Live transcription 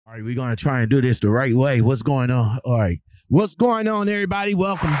All right, we're going to try and do this the right way. What's going on? All right. What's going on, everybody?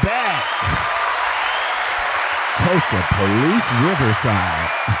 Welcome back. Tulsa Police Riverside.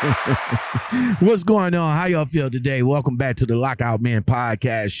 What's going on? How y'all feel today? Welcome back to the Lockoutmen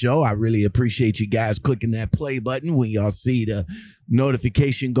podcast show. I really appreciate you guys clicking that play button when y'all see the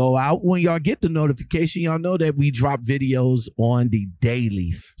notification go out. When y'all get the notification, y'all know that we drop videos on the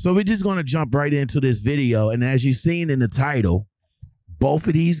dailies. So we're just going to jump right into this video. And as you've seen in the title, both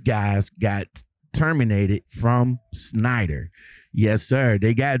of these guys got terminated from Schneider. Yes, sir.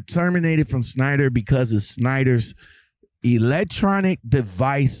 They got terminated from Schneider because of Schneider's electronic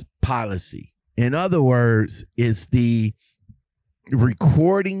device policy. In other words, it's the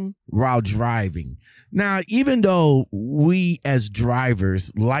recording while driving. Now, even though we as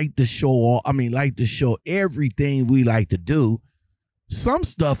drivers like to show everything we like to do, some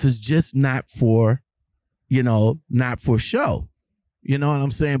stuff is just not for, not for show. You know what I'm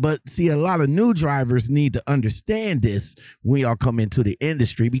saying? But see, a lot of new drivers need to understand this when y'all come into the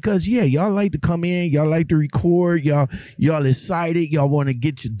industry because, yeah, y'all like to come in, y'all like to record, y'all excited, y'all want to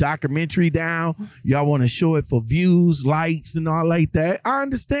get your documentary down, y'all want to show it for views, likes, and all like that. I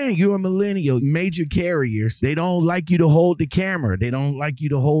understand you're a millennial. Major carriers, they don't like you to hold the camera. They don't like you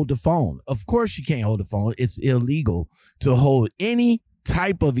to hold the phone. Of course you can't hold the phone. It's illegal to hold any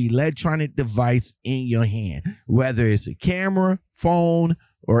type of electronic device in your hand, whether it's a camera, phone,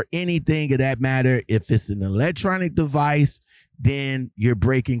 or anything of that matter. If it's an electronic device, then you're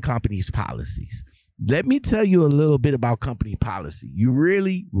breaking company's policies. Let me tell you a little bit about company policy. You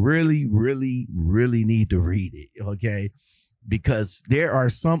really, really, really, really need to read it, okay? Because there are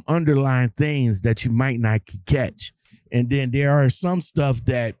some underlying things that you might not catch. And then there are some stuff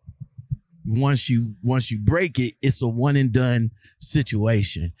that once you break it, it's a one and done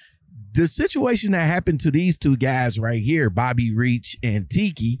situation. The situation that happened to these two guys right here, Bobby Reach and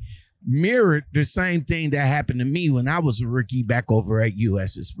Tiki, mirrored the same thing that happened to me when I was a rookie back over at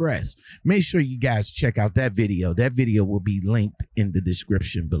US Express. Make sure you guys check out that video. That video will be linked in the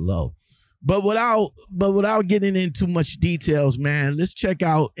description below. But without getting into much details, man, let's check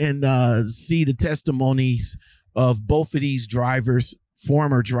out and see the testimonies of both of these drivers,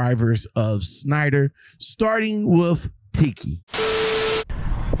 former drivers of Schneider, starting with Tiki.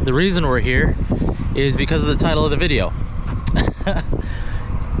 The reason we're here is because of the title of the video.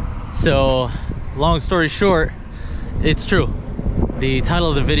 So, long story short, it's true. The title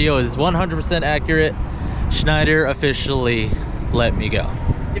of the video is 100% accurate. Schneider officially let me go.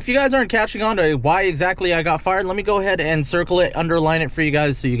 If you guys aren't catching on to why exactly I got fired, let me go ahead and circle it, underline it for you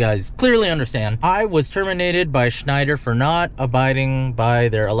guys so you guys clearly understand. I was terminated by Schneider for not abiding by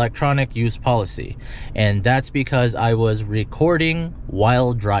their electronic use policy. And that's because I was recording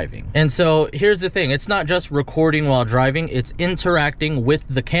while driving. And so here's the thing, it's not just recording while driving, it's interacting with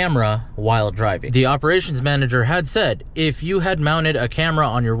the camera while driving. The operations manager had said, if you had mounted a camera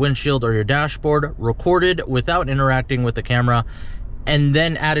on your windshield or your dashboard, recorded without interacting with the camera, and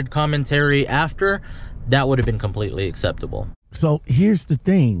then added commentary after, that would have been completely acceptable. So here's the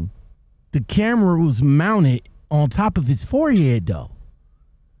thing. The camera was mounted on top of his forehead, though.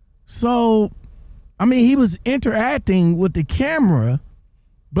 So, I mean, he was interacting with the camera,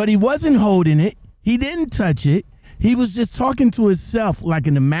 but he wasn't holding it. He didn't touch it. He was just talking to himself like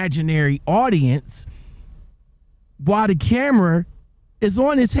an imaginary audience while the camera is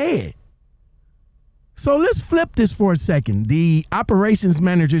on his head. So let's flip this for a second. The operations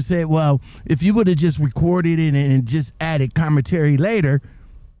manager said, well, if you would have just recorded it and just added commentary later,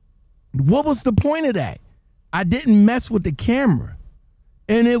 what was the point of that? I didn't mess with the camera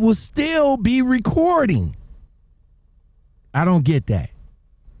and it will still be recording. I don't get that.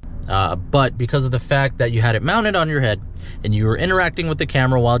 But because of the fact that you had it mounted on your head and you were interacting with the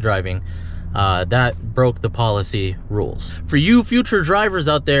camera while driving, that broke the policy rules. For you future drivers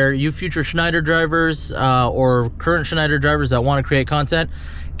out there, you future Schneider drivers or current Schneider drivers that want to create content,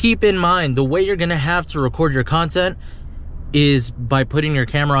 keep in mind the way you're going to have to record your content is by putting your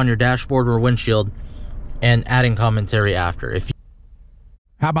camera on your dashboard or windshield and adding commentary after.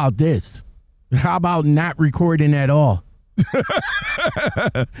 How about this? How about not recording at all?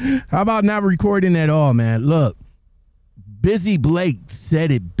 How about not recording at all, man? Look, Busy Blake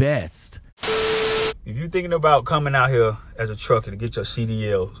said it best. If you're thinking about coming out here as a trucker to get your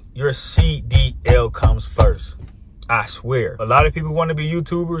CDL, your CDL comes first. I swear. A lot of people want to be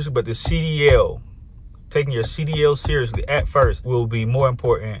YouTubers, but the CDL, taking your CDL seriously at first, will be more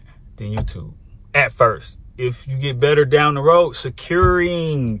important than YouTube. At first. If you get better down the road,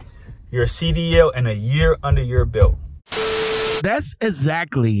 securing your CDL and a year under your belt. That's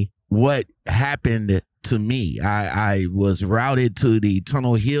exactly what happened to me. I was routed to the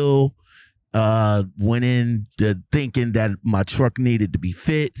Tunnel Hill, went in thinking that my truck needed to be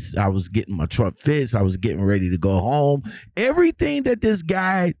fixed. I was getting my truck fixed. I was getting ready to go home. Everything that this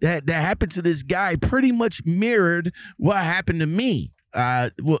guy, that happened to this guy pretty much mirrored what happened to me,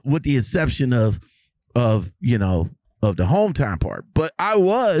 with the exception of you know, of the home time part. But I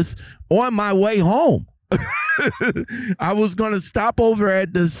was on my way home. I was going to stop over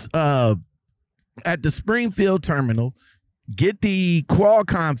at this at the Springfield terminal, get the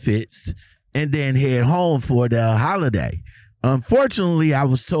Qualcomm fixed, and then head home for the holiday. Unfortunately, I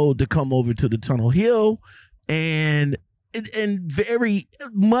was told to come over to the Tunnel Hill, and very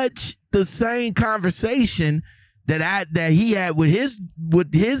much the same conversation that he had with his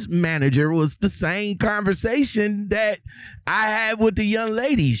manager was the same conversation that I had with the young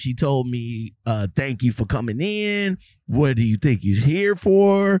lady. She told me, thank you for coming in. What do you think you're here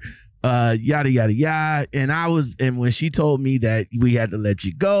for? Yada, yada, yada. And when she told me that we had to let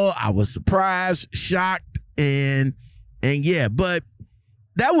you go, I was surprised, shocked, and yeah, but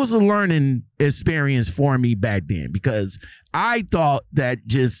that was a learning experience for me back then, because I thought that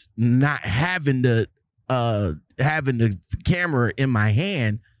just not having the camera in my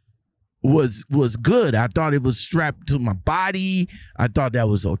hand was good. I thought it was strapped to my body. I thought that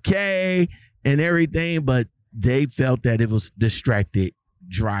was okay and everything, but they felt that it was distracted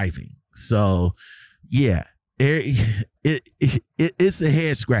driving. So yeah, it's a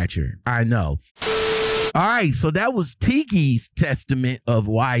head scratcher, I know. All right, so that was Tiki's testament of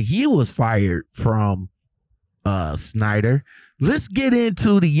why he was fired from Schneider. Let's get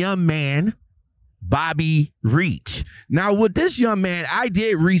into the young man, Bobby Reach. Now, with this young man, I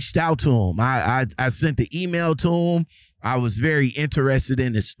did reach out to him. I sent the email to him. I was very interested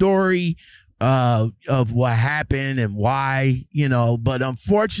in his story of what happened and why, you know, but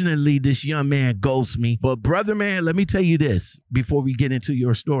unfortunately, this young man ghosts me. But brother, man, let me tell you this before we get into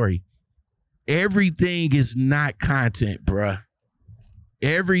your story. Everything is not content, bruh.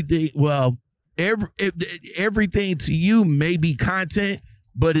 Everything, well, everything to you may be content,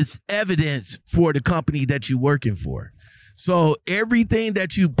 but it's evidence for the company that you're working for. So everything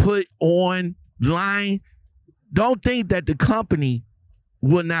that you put online, don't think that the company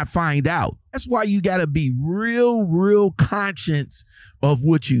will not find out. That's why you got to be real conscious of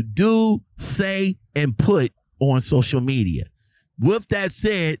what you do, say, and put on social media. With that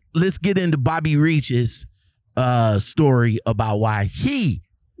said, let's get into Bobby Reach's story about why he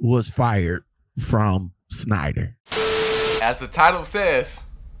was fired from Schneider. As the title says,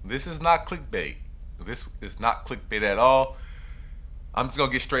 this is not clickbait. This is not clickbait at all. I'm just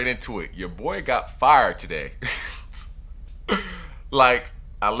gonna get straight into it. Your boy got fired today. Like,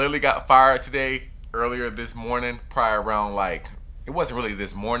 I literally got fired today, earlier this morning, probably around like, it wasn't really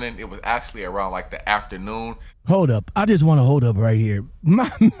this morning, it was actually around like the afternoon. Hold up. I just want to hold up right here. My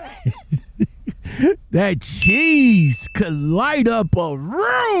man, that cheese could light up a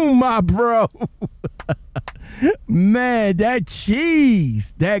room, my bro. Man, that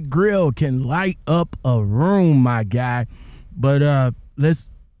cheese, that grill can light up a room, my guy. But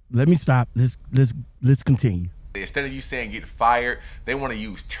let me stop. Let's continue. Instead of you saying get fired, they want to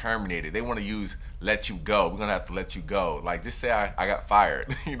use terminated. They want to use let you go. We're gonna have to let you go. Like, just say I got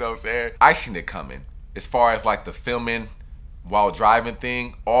fired. You know what I'm saying? I seen it coming. As far as like the filming while driving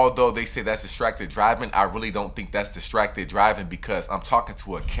thing, although they say that's distracted driving, I really don't think that's distracted driving, because I'm talking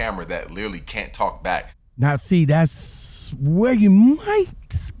to a camera that literally can't talk back. Now, see, that's where you might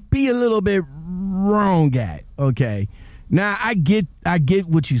be a little bit wrong at. Okay. Now, I get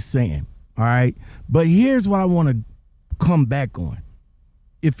what you're saying. All right. But here's what I want to come back on.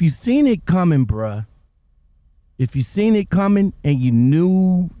 If you seen it coming, bruh, if you seen it coming and you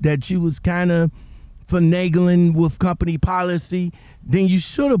knew that you was kind of finagling with company policy, then you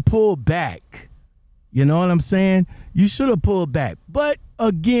should have pulled back. You know what I'm saying? You should have pulled back. But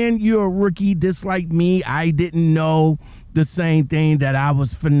again, you're a rookie just like me. I didn't know the same thing, that I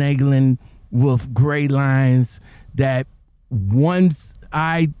was finagling with gray lines, that once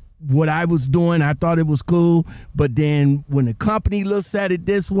what I was doing, I thought it was cool. But then when the company looks at it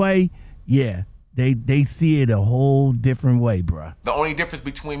this way, yeah, they see it a whole different way, bruh. The only difference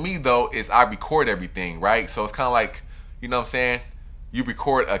between me, though, is I record everything, right? So it's kind of like, you know what I'm saying? You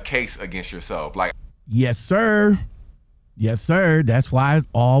record a case against yourself. Like, yes, sir. Yes, sir. That's why I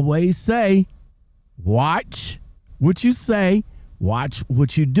always say, watch what you say, watch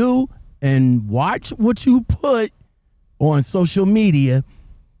what you do, and watch what you put on social media,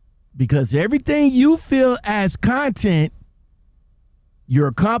 because everything you feel as content,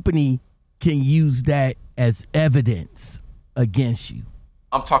 your company can use that as evidence against you.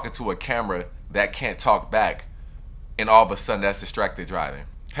 I'm talking to a camera that can't talk back, and all of a sudden that's distracted driving.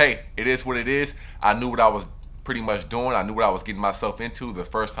 Hey, it is what it is. I knew what I was pretty much doing. I knew what I was getting myself into the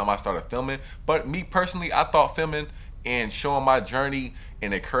first time I started filming. But me personally, I thought filming and showing my journey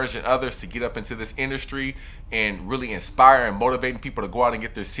and encouraging others to get up into this industry and really inspiring and motivating people to go out and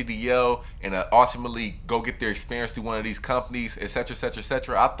get their CDL and ultimately go get their experience through one of these companies, etc., etc.,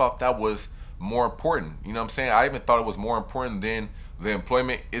 etc. I thought that was more important. You know what I'm saying? I even thought it was more important than the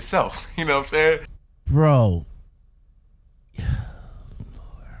employment itself. You know what I'm saying? Bro. Lord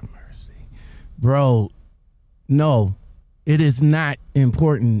have mercy. Bro, no, it is not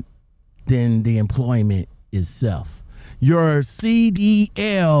important than the employment itself. Your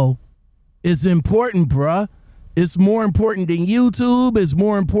CDL is important, bruh. It's more important than YouTube. It's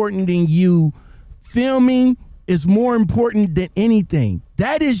more important than you filming. It's more important than anything.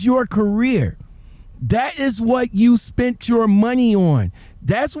 That is your career. That is what you spent your money on.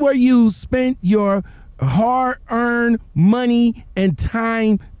 That's where you spent your hard-earned money and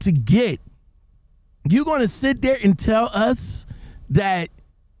time to get. You're going to sit there and tell us that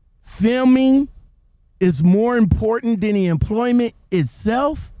filming is more important than the employment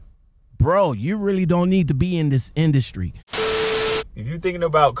itself? Bro, you really don't need to be in this industry. If you're thinking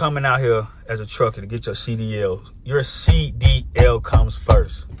about coming out here as a trucker to get your CDL, your CDL comes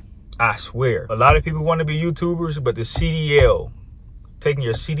first. I swear. A lot of people want to be YouTubers, but the CDL, taking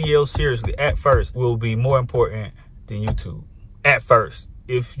your CDL seriously at first, will be more important than YouTube. At first.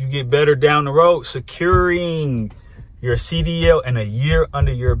 If you get better down the road, securing your CDL and a year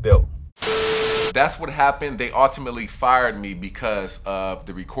under your belt. That's what happened. They ultimately fired me because of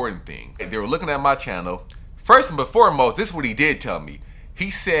the recording thing. They were looking at my channel. First and foremost, this is what he did tell me.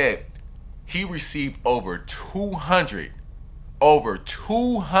 He said he received over 200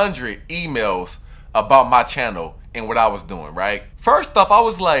 emails about my channel and what I was doing, right? First off, I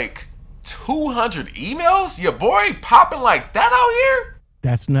was like, 200 emails? Your boy popping like that out here?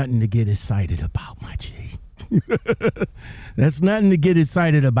 That's nothing to get excited about, my G. That's nothing to get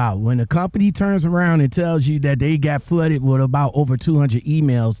excited about. When a company turns around and tells you that they got flooded with about over 200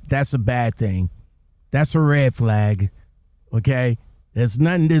 emails, that's a bad thing. That's a red flag, okay? There's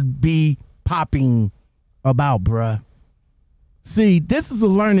nothing to be popping about, bruh. See, this is a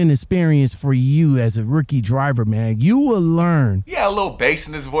learning experience for you as a rookie driver, man. You will learn. He had a little bass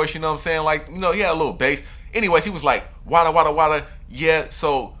in his voice, you know what I'm saying? Like, you know, he had a little bass. Anyways, he was like, wada, wada, wada. Yeah,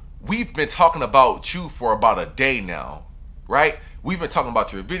 so we've been talking about you for about a day now, right? We've been talking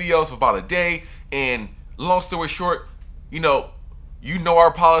about your videos for about a day, and long story short, you know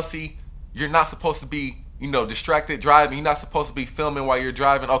our policy. You're not supposed to be, distracted driving. You're not supposed to be filming while you're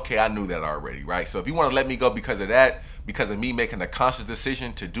driving. Okay, I knew that already, right? So if you want to let me go because of that, because of me making a conscious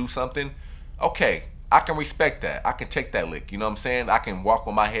decision to do something, okay, I can respect that. I can take that lick, you know what I'm saying? I can walk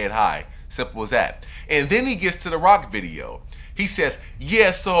with my head high. Simple as that. And then he gets to the rock video. He says,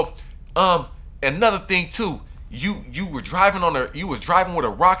 yeah, so another thing too, you was driving with a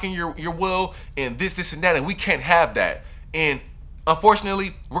rock in your wheel and this and that, and we can't have that. And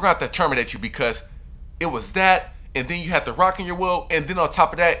unfortunately, we're gonna have to terminate you because it was that, and then you had the rock in your wheel, and then on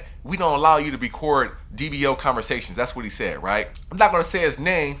top of that, we don't allow you to record DBO conversations. That's what he said, right? I'm not gonna say his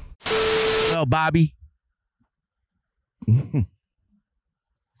name. Well, Bobby.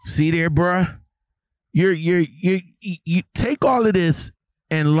 See there, bruh? You take all of this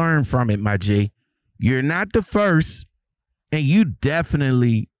and learn from it, my G. You're not the first, and you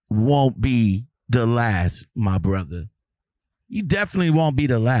definitely won't be the last, my brother. You definitely won't be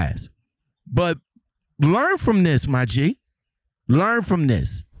the last. But learn from this, my G. Learn from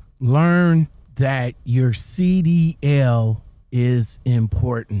this. Learn that your CDL is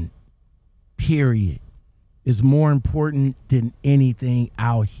important, period. It's more important than anything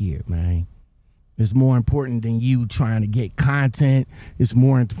out here, man. It's more important than you trying to get content. It's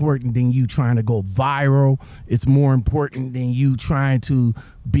more important than you trying to go viral. It's more important than you trying to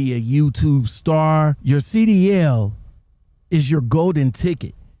be a YouTube star. Your CDL is your golden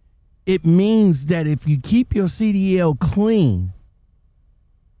ticket. It means that if you keep your CDL clean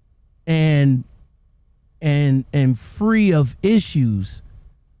and free of issues,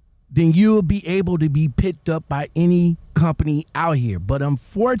 then you will be able to be picked up by any company out here. But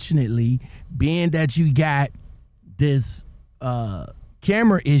unfortunately, being that you got this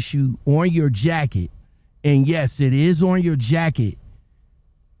camera issue on your jacket, and yes, it is on your jacket,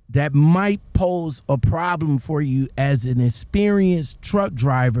 that might pose a problem for you as an experienced truck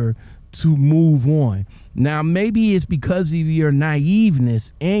driver to move on. Now, maybe it's because of your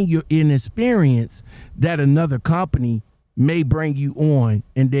naiveness and your inexperience that another company may bring you on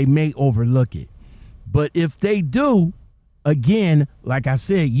and they may overlook it. But if they do, again, like I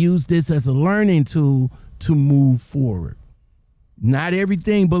said, use this as a learning tool to move forward. Not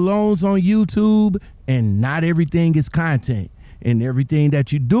everything belongs on YouTube, and not everything is content. And everything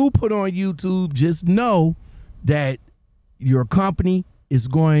that you do put on YouTube, just know that your company is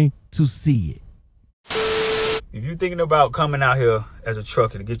going to see it. If you're thinking about coming out here as a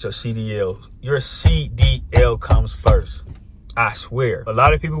trucker to get your CDL, your CDL comes first. I swear. A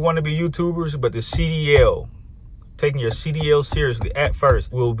lot of people want to be YouTubers, but the CDL, taking your CDL seriously at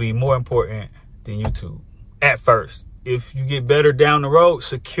first, will be more important than YouTube. At first. If you get better down the road,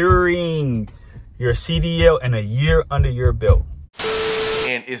 securing your CDL and a year under your belt.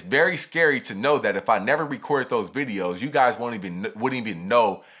 And it's very scary to know that if I never recorded those videos, you guys wouldn't even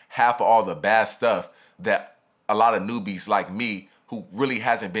know half of all the bad stuff that a lot of newbies like me, who really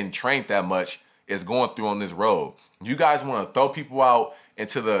hasn't been trained that much, is going through on this road. You guys want to throw people out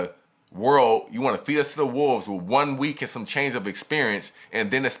into the world, you want to feed us to the wolves with 1 week and some change of experience, and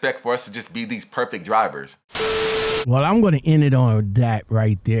then expect for us to just be these perfect drivers. Well, I'm going to end it on that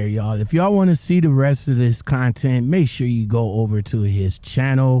right there, y'all. If y'all want to see the rest of this content, make sure you go over to his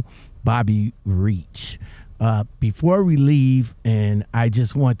channel, Bobby Reach. Before we leave, and I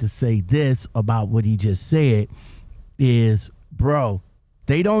just want to say this about what he just said, is, bro,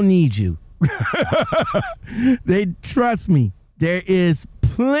 they don't need you. They trust me. There is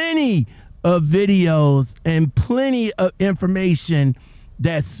plenty of videos and plenty of information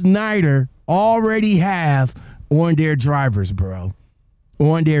that Schneider already have on their drivers, bro.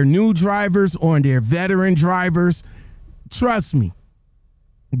 On their new drivers, on their veteran drivers. Trust me.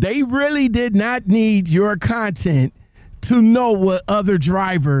 They really did not need your content to know what other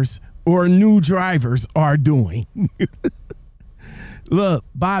drivers or new drivers are doing. Look,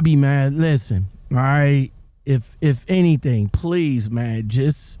 Bobby, man, listen, all right? If anything, please, man,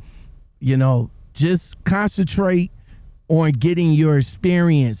 just, just concentrate on getting your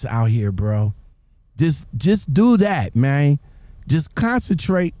experience out here, bro. Just do that, man. Just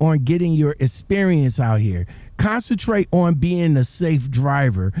concentrate on getting your experience out here. Concentrate on being a safe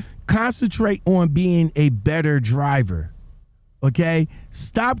driver. Concentrate on being a better driver. Okay?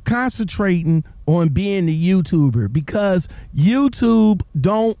 Stop concentrating on being a YouTuber, because YouTube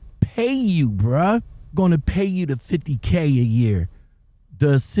don't pay you, bruh. Gonna pay you the 50K a year,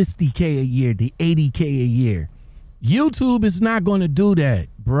 the 60K a year, the 80K a year. YouTube is not gonna do that,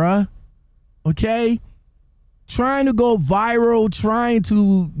 bruh. Okay? Trying to go viral, trying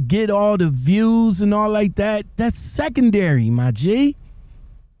to get all the views and all like that, that's secondary, my G.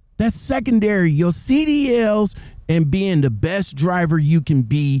 That's secondary. Your CDLs and being the best driver you can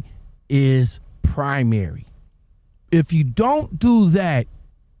be is primary. If you don't do that,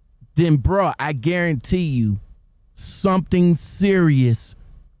 then, bro, I guarantee you something serious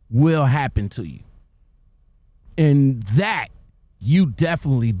will happen to you. And that you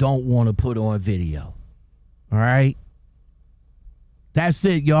definitely don't want to put on video. All right? That's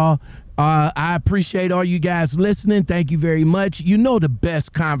it, y'all. I appreciate all you guys listening. Thank you very much. You know the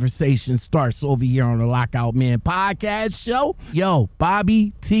best conversation starts over here on the Lockoutmen podcast show. Yo,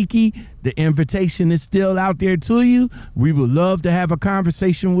 Bobby, Tiki, the invitation is still out there to you. We would love to have a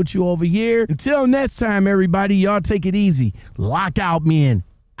conversation with you over here. Until next time, everybody, y'all take it easy. Lockoutmen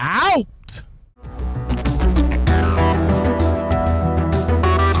out.